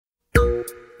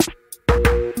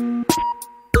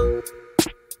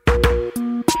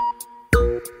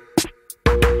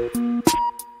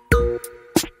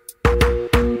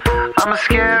I'm a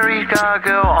scary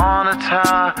gargoyle on a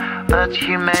tower that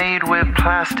you made with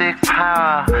plastic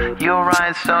power. Your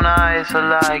rhinestone eyes are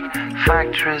like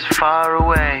factories far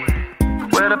away,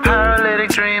 where the paralytic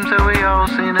dreams that we all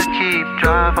seem to keep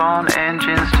drive on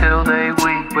engines till they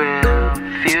weep. We're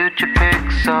future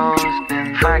pixels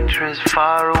in factories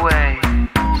far away.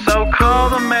 So call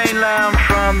the mainland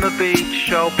from the beach.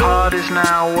 Your part is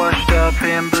now washed up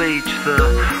in bleach.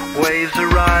 The waves are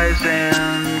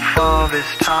rising for this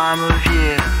time of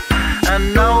year,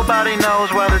 and nobody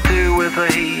knows what to do with the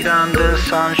heat. Under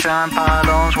sunshine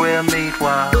pylons we'll meet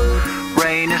while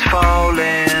rain is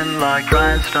falling like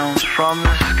rhinestones from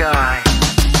the sky.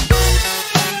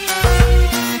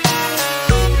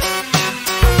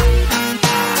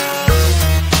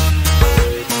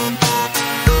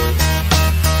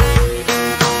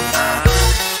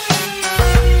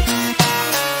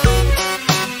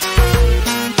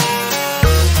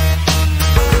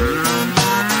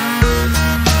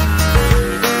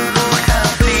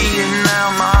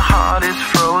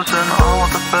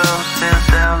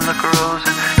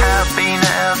 Have been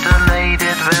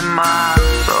alternated with my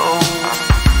soul.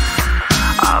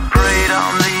 I prayed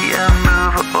on the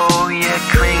immovable, yet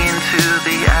clinging to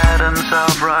the atoms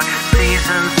of rock.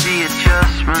 Seasons, the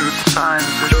adjustments, signs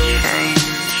of change.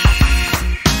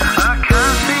 I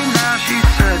can't see now, she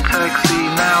said, taxi.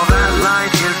 Now that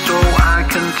light is all I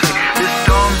can take. This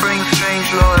dawn brings strange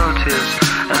loyalties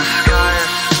and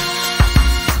skies.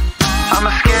 I'm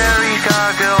a scary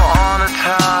gargoyle on a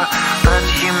tower that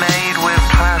you made with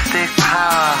plastic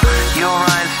power. Your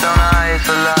rhinestone eyes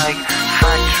are like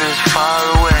factories far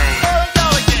away.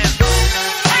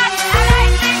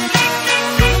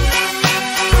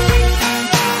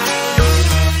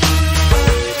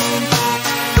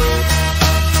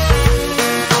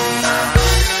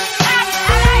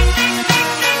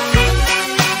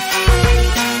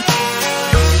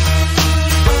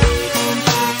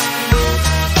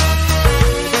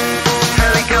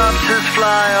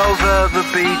 Fly over the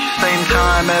beach, same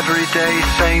time every day,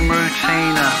 same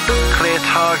routine. A clear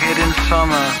target in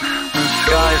summer when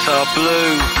skies are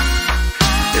blue.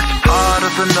 It's part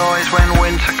of the noise when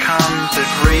winter comes. It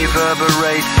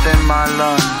reverberates in my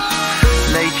lungs.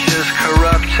 Nature's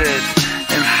corrupted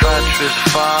in factories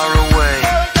far away.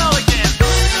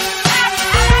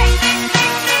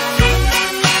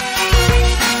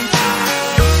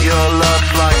 Your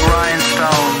love's like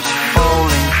rhinestones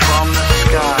falling from the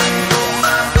sky.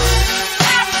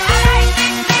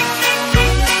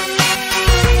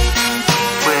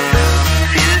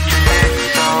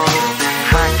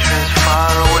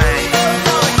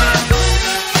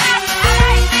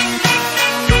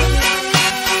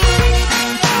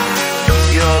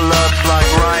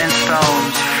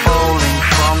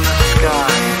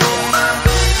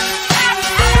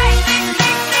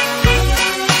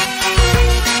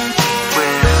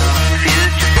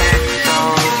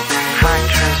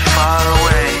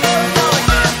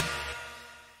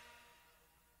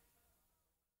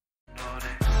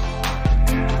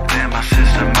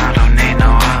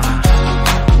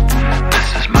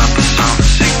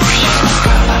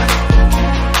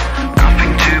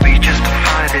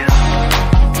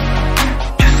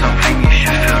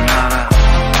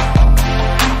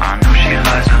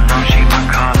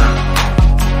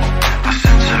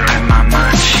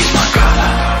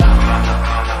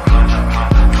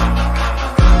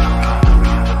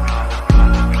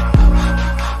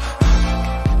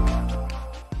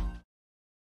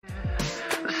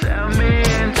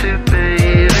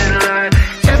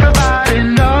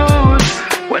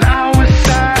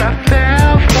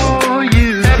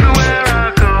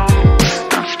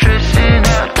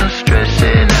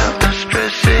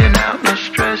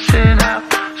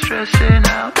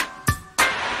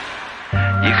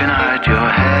 You can hide your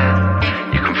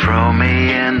head, you can throw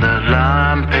me in the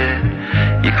lime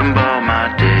pit, you can bowl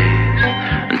my days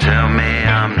and tell me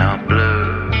I'm not blue.